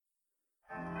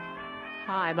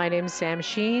Hi, my name is Sam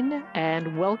Sheen,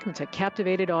 and welcome to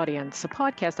Captivated Audience, a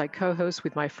podcast I co-host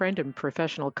with my friend and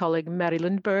professional colleague, Mary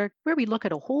Lindberg, where we look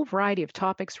at a whole variety of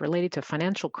topics related to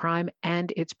financial crime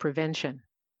and its prevention.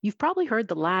 You've probably heard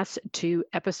the last two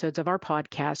episodes of our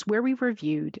podcast where we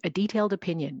reviewed a detailed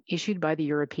opinion issued by the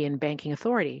European Banking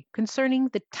Authority concerning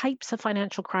the types of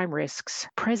financial crime risks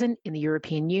present in the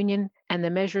European Union and the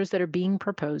measures that are being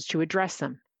proposed to address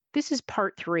them. This is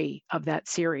part 3 of that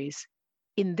series.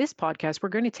 In this podcast, we're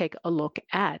going to take a look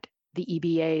at the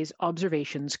EBA's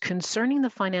observations concerning the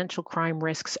financial crime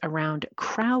risks around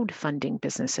crowdfunding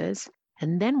businesses.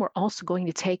 And then we're also going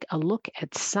to take a look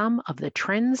at some of the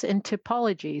trends and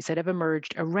typologies that have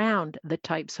emerged around the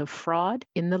types of fraud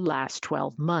in the last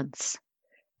 12 months.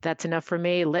 That's enough for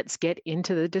me. Let's get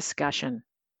into the discussion.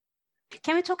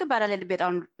 Can we talk about a little bit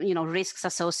on, risks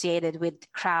associated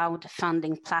with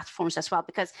crowdfunding platforms as well?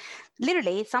 Because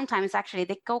literally, sometimes actually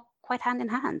they go quite hand in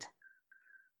hand.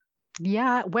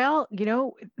 Yeah, well,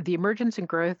 the emergence and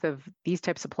growth of these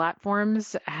types of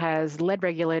platforms has led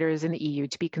regulators in the EU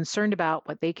to be concerned about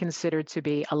what they consider to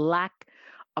be a lack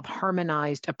of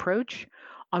harmonized approach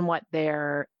on what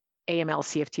their AML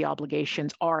CFT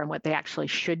obligations are and what they actually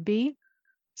should be.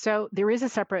 So there is a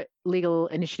separate legal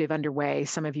initiative underway.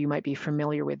 Some of you might be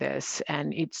familiar with this,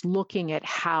 and it's looking at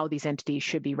how these entities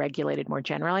should be regulated more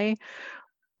generally.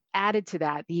 Added to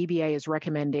that, the EBA is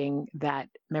recommending that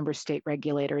member state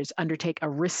regulators undertake a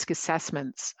risk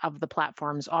assessments of the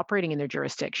platforms operating in their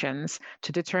jurisdictions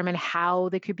to determine how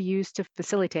they could be used to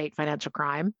facilitate financial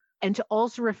crime, and to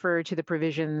also refer to the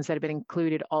provisions that have been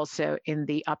included also in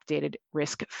the updated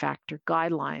risk factor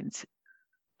guidelines.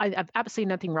 I've absolutely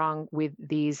nothing wrong with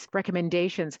these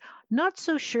recommendations. Not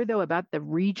so sure, though, about the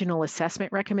regional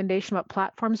assessment recommendation about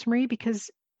platforms, Marie, because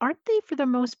aren't they, for the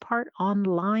most part,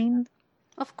 online?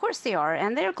 Of course they are,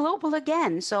 and they're global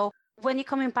again. So when you're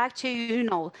coming back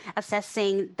to,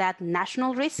 assessing that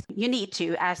national risk, you need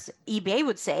to, as EBA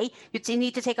would say, you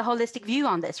need to take a holistic view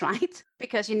on this, right?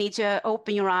 Because you need to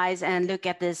open your eyes and look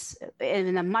at this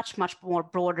in a much, much more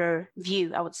broader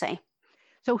view, I would say.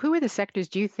 So who are the sectors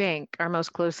do you think are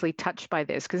most closely touched by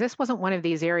this? Because this wasn't one of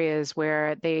these areas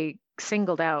where they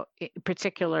singled out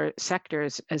particular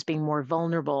sectors as being more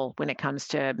vulnerable when it comes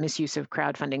to misuse of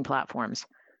crowdfunding platforms.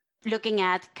 Looking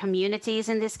at communities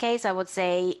in this case, I would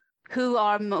say who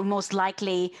are most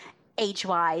likely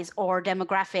age-wise or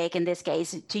demographic in this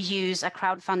case to use a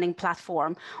crowdfunding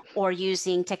platform or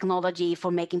using technology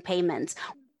for making payments.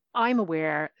 I'm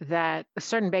aware that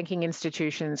certain banking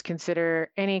institutions consider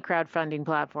any crowdfunding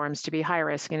platforms to be high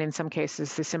risk, and in some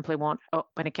cases, they simply won't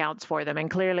open accounts for them. And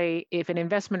clearly, if an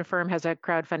investment firm has a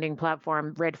crowdfunding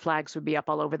platform, red flags would be up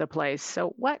all over the place.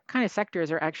 So what kind of sectors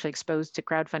are actually exposed to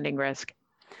crowdfunding risk?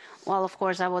 Well, of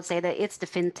course, I would say that it's the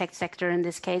fintech sector in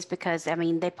this case, because,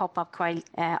 they pop up quite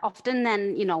often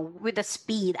and, with the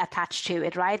speed attached to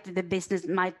it, right? The business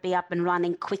might be up and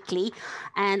running quickly.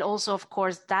 And also, of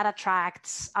course, that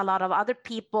attracts a lot of other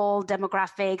people,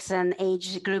 demographics and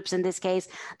age groups in this case,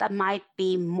 that might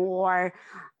be more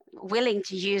willing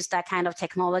to use that kind of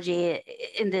technology.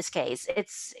 In this case,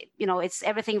 it's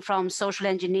everything from social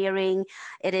engineering,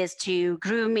 it is to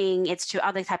grooming, it's to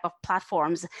other type of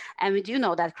platforms. And we do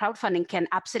know that crowdfunding can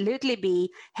absolutely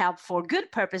be helped for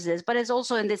good purposes, but it's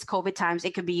also, in this COVID times,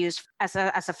 it could be used as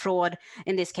a fraud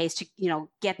in this case to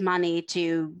get money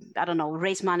to,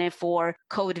 raise money for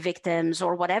COVID victims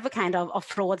or whatever kind of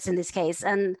frauds in this case.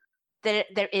 And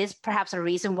there is perhaps a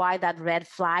reason why that red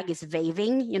flag is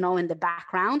waving, in the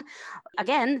background.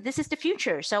 Again, this is the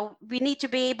future. So we need to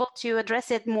be able to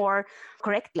address it more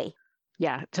correctly.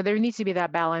 Yeah, so there needs to be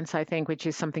that balance, I think, which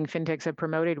is something fintechs have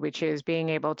promoted, which is being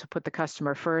able to put the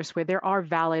customer first, where there are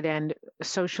valid and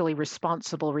socially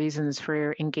responsible reasons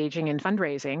for engaging in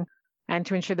fundraising, and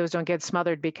to ensure those don't get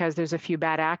smothered because there's a few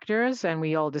bad actors, and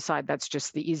we all decide that's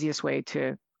just the easiest way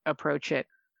to approach it.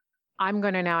 I'm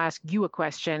going to now ask you a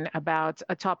question about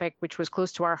a topic which was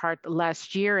close to our heart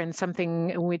last year and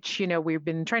something which, we've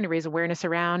been trying to raise awareness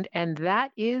around, and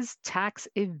that is tax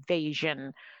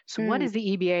evasion. So what does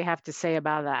the EBA have to say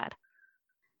about that?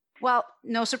 Well,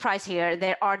 no surprise here.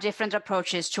 There are different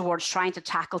approaches towards trying to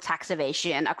tackle tax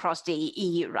evasion across the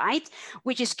EU, right?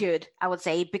 Which is good, I would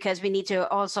say, because we need to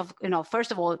also,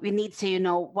 first of all, we need to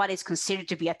know what is considered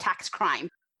to be a tax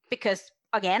crime, because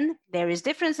again, there is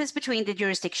differences between the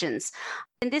jurisdictions.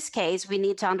 In this case, we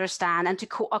need to understand and to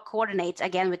coordinate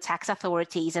again with tax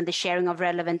authorities and the sharing of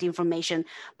relevant information,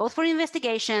 both for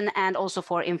investigation and also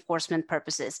for enforcement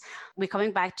purposes. We're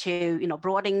coming back to,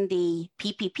 broadening the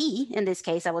PPP in this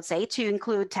case, I would say, to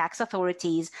include tax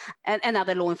authorities and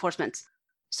other law enforcement.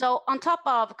 So on top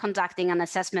of conducting an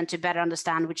assessment to better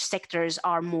understand which sectors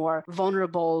are more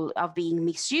vulnerable of being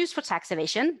misused for tax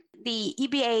evasion, the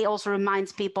EBA also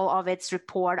reminds people of its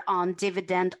report on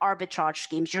dividend arbitrage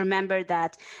schemes. You remember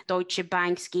that Deutsche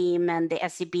Bank scheme and the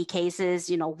SEB cases,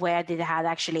 where they had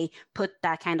actually put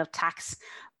that kind of tax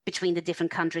between the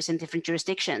different countries and different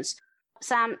jurisdictions.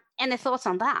 Sam, any thoughts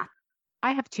on that?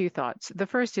 I have two thoughts. The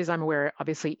first is I'm aware,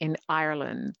 obviously, in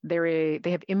Ireland, they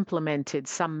have implemented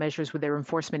some measures with their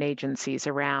enforcement agencies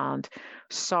around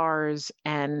SARS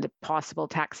and possible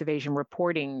tax evasion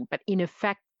reporting. But in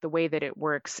effect, the way that it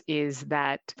works is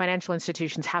that financial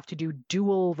institutions have to do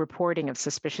dual reporting of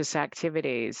suspicious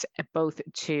activities, both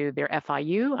to their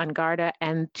FIU, An Garda,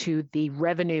 and to the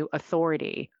Revenue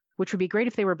Authority, which would be great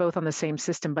if they were both on the same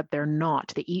system, but they're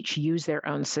not. They each use their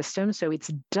own system. So it's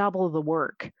double the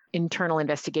work, internal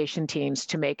investigation teams,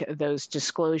 to make those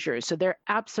disclosures. So they're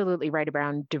absolutely right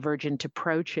around divergent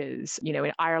approaches.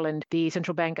 In Ireland, the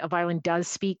Central Bank of Ireland does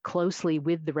speak closely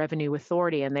with the Revenue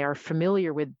Authority, and they are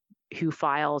familiar with who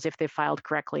files, if they filed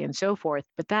correctly, and so forth.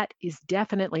 But that is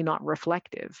definitely not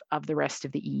reflective of the rest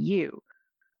of the EU.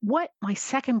 What my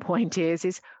second point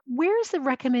is where's the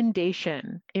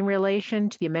recommendation in relation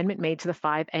to the amendment made to the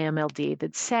 5 AMLD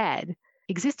that said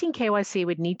existing KYC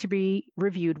would need to be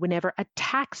reviewed whenever a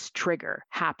tax trigger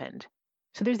happened?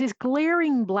 So there's this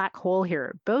glaring black hole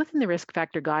here, both in the risk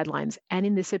factor guidelines and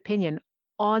in this opinion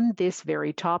on this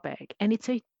very topic. And it's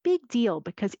a big deal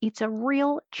because it's a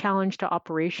real challenge to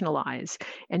operationalize.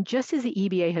 And just as the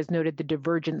EBA has noted the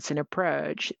divergence in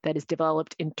approach that is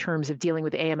developed in terms of dealing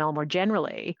with AML more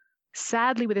generally,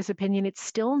 sadly, with this opinion, it's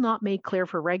still not made clear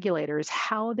for regulators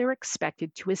how they're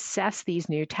expected to assess these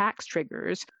new tax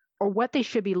triggers or what they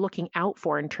should be looking out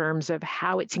for in terms of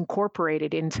how it's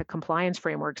incorporated into compliance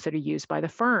frameworks that are used by the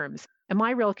firms. And my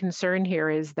real concern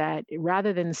here is that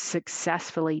rather than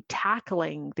successfully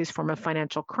tackling this form of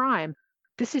financial crime,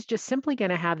 this is just simply going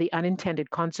to have the unintended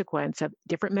consequence of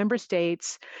different member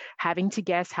states having to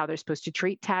guess how they're supposed to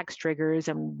treat tax triggers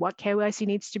and what KYC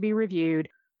needs to be reviewed.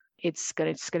 It's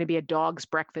going to be a dog's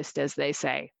breakfast, as they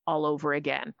say, all over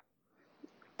again.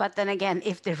 But then again,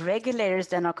 if the regulators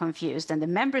then are confused and the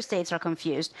member states are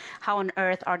confused, how on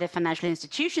earth are the financial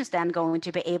institutions then going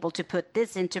to be able to put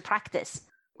this into practice?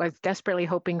 I was desperately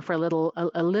hoping for a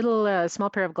little small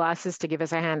pair of glasses to give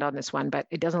us a hand on this one, but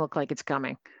it doesn't look like it's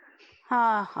coming.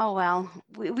 Well,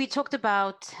 we talked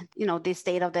about, the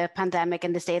state of the pandemic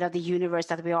and the state of the universe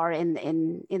that we are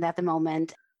in at the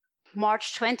moment.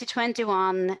 March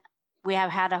 2021, we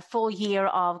have had a full year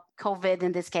of COVID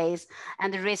in this case,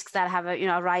 and the risks that have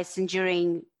arisen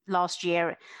during last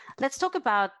year. Let's talk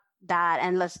about that,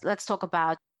 and let's talk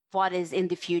about what is in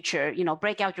the future.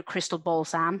 Break out your crystal ball,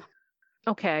 Sam.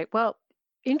 Okay, well,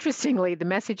 interestingly, the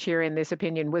message here in this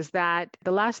opinion was that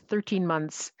the last 13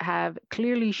 months have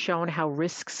clearly shown how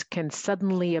risks can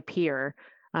suddenly appear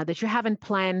that you haven't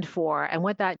planned for and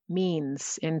what that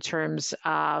means in terms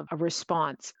of a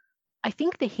response. I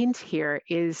think the hint here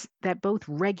is that both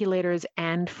regulators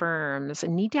and firms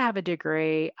need to have a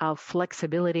degree of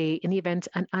flexibility in the event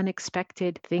an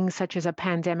unexpected thing such as a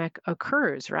pandemic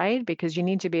occurs, right? Because you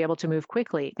need to be able to move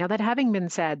quickly. Now, that having been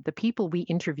said, the people we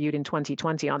interviewed in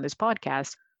 2020 on this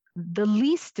podcast, the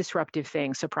least disruptive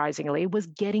thing, surprisingly, was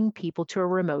getting people to a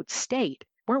remote state.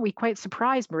 Weren't we quite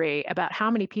surprised, Marie, about how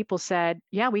many people said,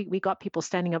 yeah, we got people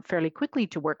standing up fairly quickly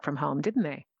to work from home, didn't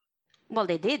they? Well,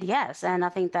 they did, yes. And I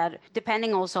think that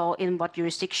depending also in what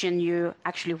jurisdiction you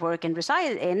actually work and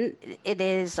reside in, it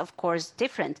is, of course,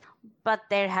 different. But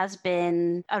there has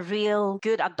been a real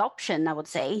good adoption, I would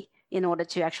say, in order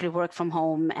to actually work from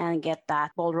home and get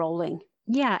that ball rolling.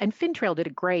 Yeah, and FinTrail did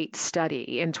a great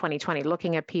study in 2020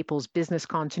 looking at people's business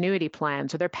continuity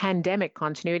plans or their pandemic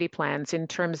continuity plans in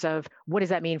terms of what does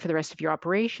that mean for the rest of your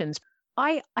operations.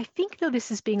 I think, though,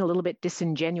 this is being a little bit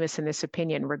disingenuous in this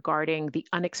opinion regarding the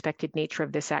unexpected nature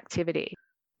of this activity.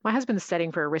 My husband's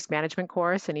studying for a risk management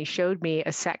course, and he showed me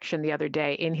a section the other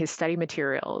day in his study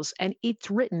materials, and it's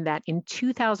written that in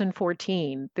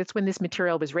 2014, that's when this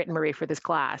material was written, Marie, for this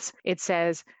class, it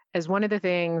says, as one of the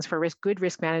things for good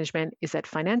risk management is that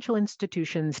financial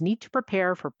institutions need to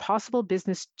prepare for possible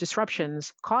business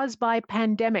disruptions caused by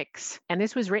pandemics. And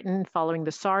this was written following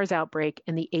the SARS outbreak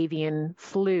and the avian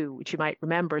flu, which you might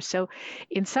remember. So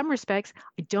in some respects,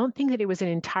 I don't think that it was an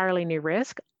entirely new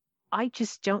risk. I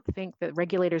just don't think that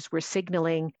regulators were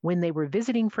signaling when they were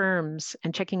visiting firms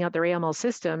and checking out their AML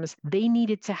systems, they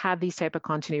needed to have these type of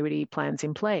continuity plans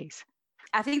in place.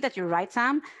 I think that you're right,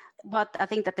 Sam. But I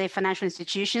think that the financial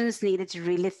institutions needed to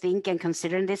really think and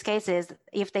consider in this case is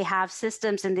if they have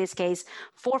systems in this case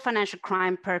for financial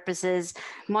crime purposes,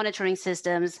 monitoring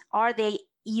systems, are they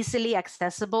easily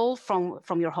accessible from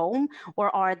your home,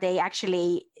 or are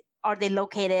they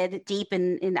located deep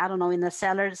in I don't know, in a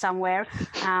cellar somewhere,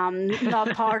 not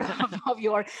part of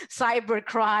your cyber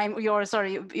crime,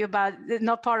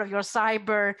 not part of your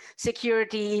cyber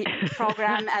security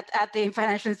program at the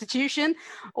financial institution,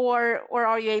 or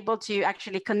are you able to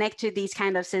actually connect to these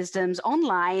kind of systems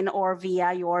online or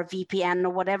via your VPN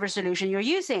or whatever solution you're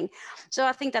using? So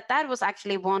I think that was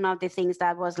actually one of the things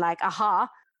that was like, aha,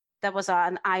 that was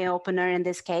an eye-opener in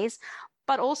this case.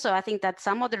 But also, I think that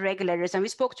some of the regulators, and we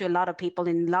spoke to a lot of people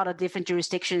in a lot of different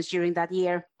jurisdictions during that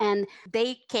year, and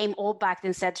they came all back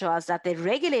and said to us that the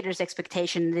regulators'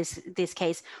 expectation in this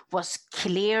case was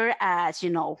clear as,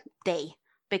 day,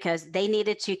 because they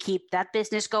needed to keep that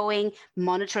business going,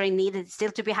 monitoring needed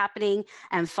still to be happening,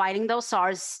 and fighting those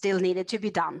SARS still needed to be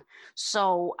done.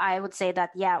 So I would say that,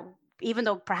 even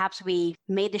though perhaps we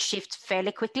made the shift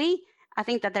fairly quickly, I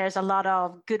think that there's a lot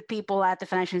of good people at the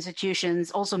financial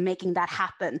institutions also making that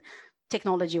happen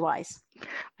technology-wise.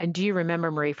 And do you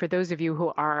remember, Marie, for those of you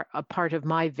who are a part of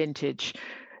my vintage,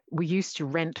 we used to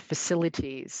rent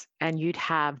facilities and you'd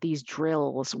have these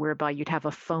drills whereby you'd have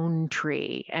a phone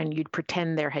tree and you'd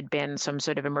pretend there had been some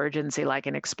sort of emergency, like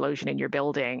an explosion in your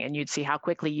building, and you'd see how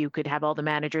quickly you could have all the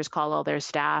managers call all their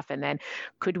staff, and then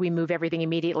could we move everything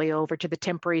immediately over to the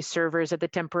temporary servers at the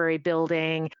temporary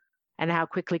building, and how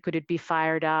quickly could it be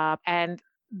fired up? And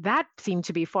that seemed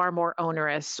to be far more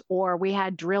onerous. Or we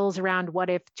had drills around what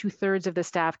if 2/3 of the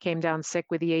staff came down sick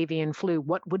with the avian flu?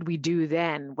 What would we do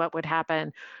then? What would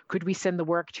happen? Could we send the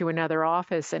work to another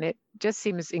office? And it just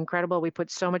seems incredible. We put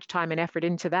so much time and effort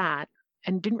into that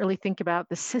and didn't really think about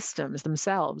the systems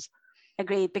themselves.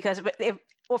 Agreed, because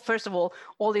first of all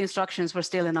the instructions were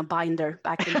still in a binder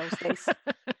back in those days.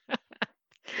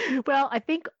 Well, I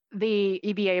think the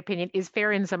EBA opinion is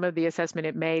fair in some of the assessment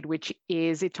it made, which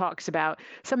is it talks about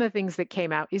some of the things that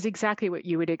came out is exactly what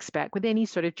you would expect with any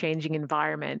sort of changing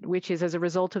environment, which is as a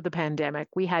result of the pandemic,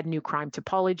 we had new crime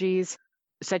typologies,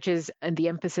 such as the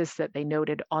emphasis that they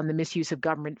noted on the misuse of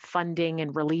government funding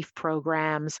and relief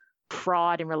programs,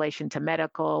 fraud in relation to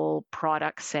medical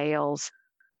product sales,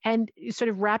 and sort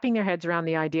of wrapping their heads around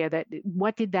the idea that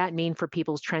what did that mean for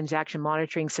people's transaction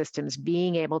monitoring systems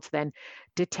being able to then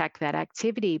detect that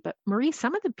activity. But Marie,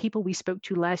 some of the people we spoke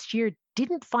to last year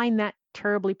didn't find that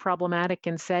terribly problematic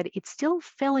and said it still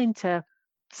fell into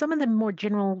some of the more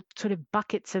general sort of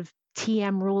buckets of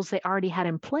TM rules they already had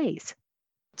in place.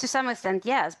 To some extent,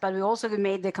 yes, but we also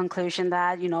made the conclusion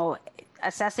that,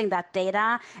 assessing that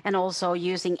data and also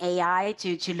using AI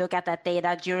to look at that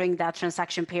data during that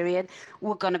transaction period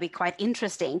were going to be quite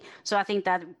interesting. So I think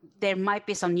that there might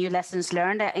be some new lessons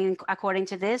learned according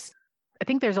to this. I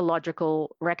think there's a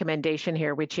logical recommendation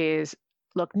here, which is,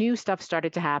 look, new stuff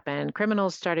started to happen.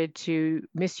 Criminals started to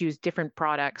misuse different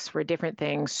products for different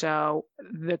things. So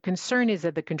the concern is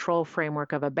that the control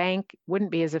framework of a bank wouldn't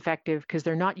be as effective because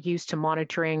they're not used to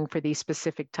monitoring for these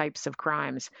specific types of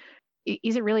crimes.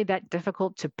 Is it really that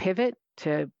difficult to pivot,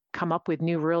 to come up with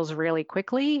new rules really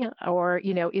quickly? Or,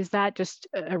 is that just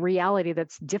a reality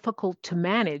that's difficult to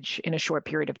manage in a short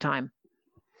period of time?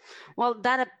 Well,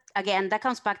 that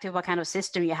comes back to what kind of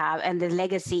system you have and the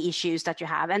legacy issues that you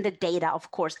have and the data,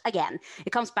 of course. Again,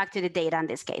 it comes back to the data in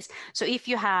this case. So if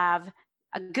you have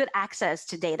a good access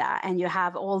to data and you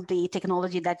have all the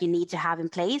technology that you need to have in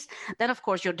place, then of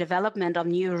course your development of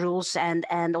new rules and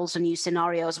also new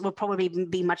scenarios will probably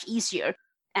be much easier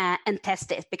and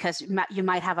test it, because you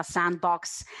might have a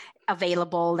sandbox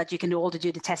available that you can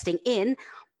do the testing in.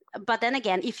 But then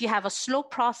again, if you have a slow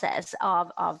process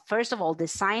of first of all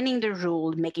designing the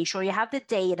rule, making sure you have the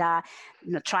data,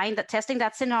 testing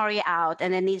that scenario out,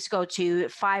 and then needs to go to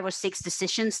 5 or 6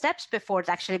 decision steps before it's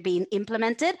actually being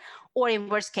implemented, or in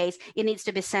worst case, it needs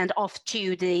to be sent off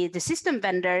to the system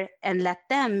vendor and let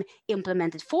them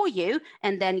implement it for you,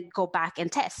 and then go back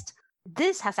and test.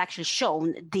 This has actually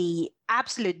shown the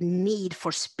absolute need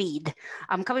for speed.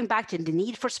 I'm coming back to the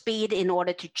need for speed in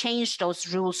order to change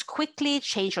those rules quickly,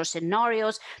 change your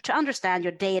scenarios, to understand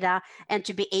your data, and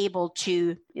to be able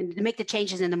to make the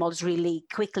changes in the models really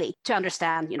quickly to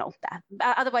understand, that.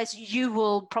 Otherwise, you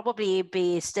will probably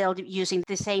be still using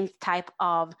the same type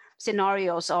of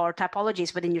scenarios or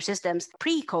typologies within your systems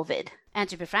pre-COVID. And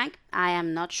to be frank, I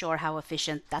am not sure how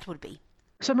efficient that would be.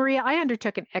 So Maria, I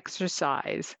undertook an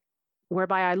exercise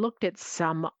whereby I looked at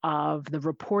some of the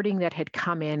reporting that had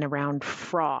come in around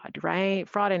fraud, right?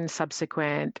 Fraud and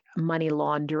subsequent money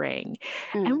laundering.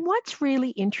 And what's really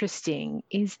interesting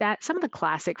is that some of the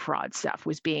classic fraud stuff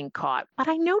was being caught. But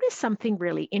I noticed something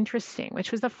really interesting,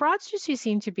 which was the fraudsters who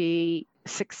seemed to be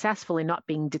successful in not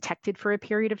being detected for a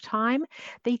period of time,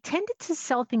 they tended to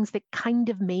sell things that kind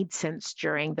of made sense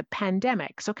during the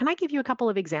pandemic. So can I give you a couple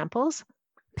of examples?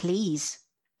 Please.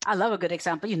 I love a good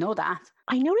example. You know that.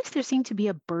 I noticed there seemed to be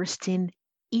a burst in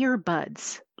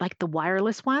earbuds, like the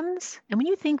wireless ones. And when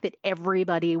you think that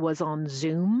everybody was on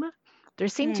Zoom, there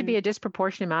seemed to be a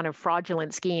disproportionate amount of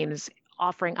fraudulent schemes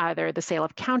offering either the sale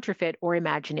of counterfeit or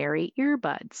imaginary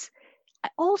earbuds. I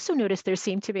also noticed there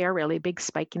seemed to be a really big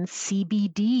spike in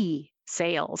CBD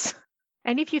sales.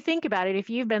 And if you think about it, if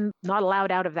you've been not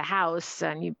allowed out of the house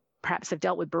and you perhaps have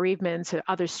dealt with bereavements or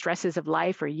other stresses of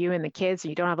life, or you and the kids, and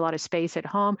you don't have a lot of space at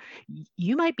home,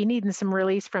 you might be needing some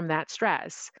release from that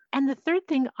stress. And the third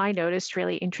thing I noticed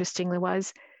really interestingly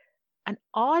was an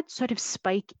odd sort of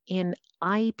spike in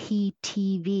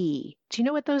IPTV. Do you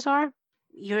know what those are?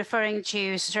 You're referring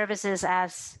to services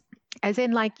as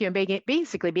in, like,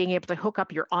 basically being able to hook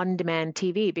up your on-demand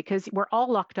TV, because we're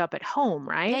all locked up at home,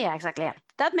 right? Yeah, exactly. Yeah.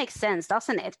 That makes sense,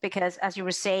 doesn't it? Because as you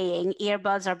were saying,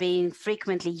 earbuds are being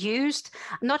frequently used.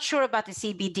 I'm not sure about the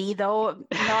CBD though,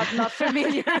 not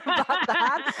familiar about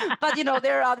that. But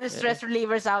there are other stress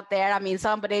relievers out there. I mean,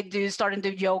 somebody starting to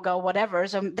do yoga or whatever.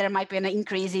 So there might be an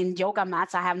increase in yoga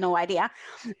mats. I have no idea.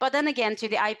 But then again, to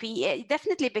the IP,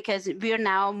 definitely, because we're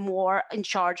now more in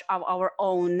charge of our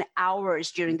own hours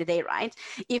during the day, right?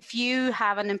 If you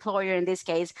have an employer in this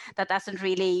case that doesn't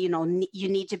really, you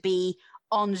need to be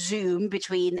on Zoom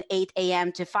between 8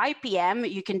 a.m. to 5 p.m.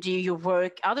 You can do your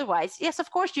work otherwise. Yes, of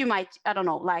course, you might, I don't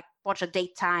know, like watch a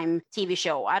daytime TV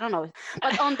show. I don't know.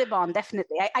 But on demand,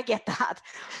 definitely. I get that.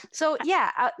 So,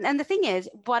 yeah. And the thing is,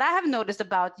 what I have noticed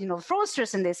about,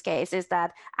 fraudsters in this case is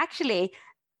that actually,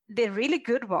 the really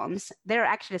good ones, they're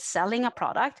actually selling a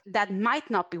product that might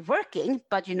not be working,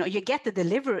 but you get the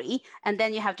delivery and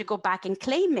then you have to go back and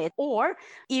claim it. Or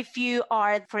if you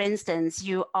are, for instance,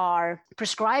 you are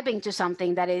prescribing to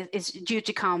something that is due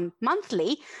to come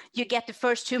monthly, you get the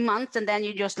first 2 months and then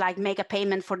you just like make a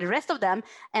payment for the rest of them,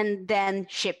 and then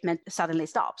shipment suddenly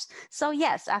stops. So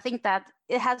yes, I think that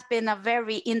it has been a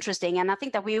very interesting, and I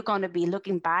think that we're going to be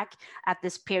looking back at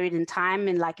this period in time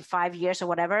in like 5 years or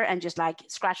whatever, and just like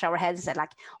scratch our heads and say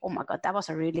like, oh my God, that was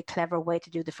a really clever way to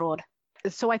do the fraud.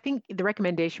 So I think the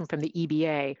recommendation from the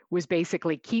EBA was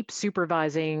basically keep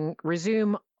supervising,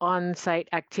 resume on-site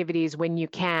activities when you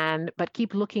can, but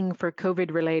keep looking for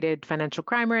COVID-related financial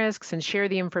crime risks and share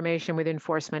the information with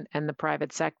enforcement and the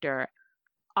private sector.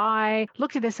 I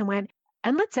looked at this and went,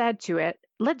 and let's add to it,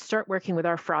 let's start working with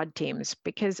our fraud teams,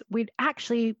 because we'd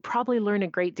actually probably learn a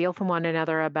great deal from one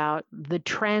another about the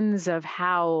trends of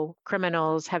how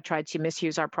criminals have tried to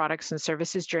misuse our products and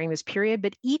services during this period,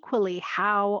 but equally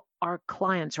how our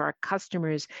clients or our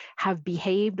customers have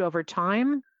behaved over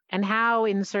time, and how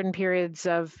in certain periods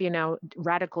of,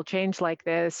 radical change like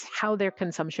this, how their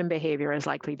consumption behavior is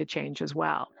likely to change as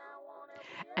well.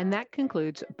 And that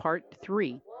concludes part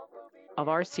 3 of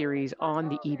our series on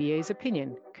the EBA's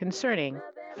opinion concerning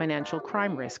financial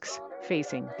crime risks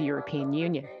facing the European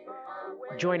Union.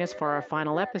 Join us for our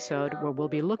final episode, where we'll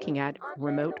be looking at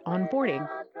remote onboarding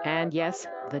and, yes,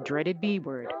 the dreaded B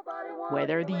word,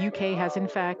 whether the UK has in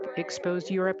fact exposed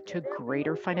Europe to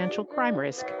greater financial crime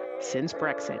risk since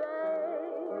Brexit.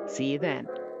 See you then.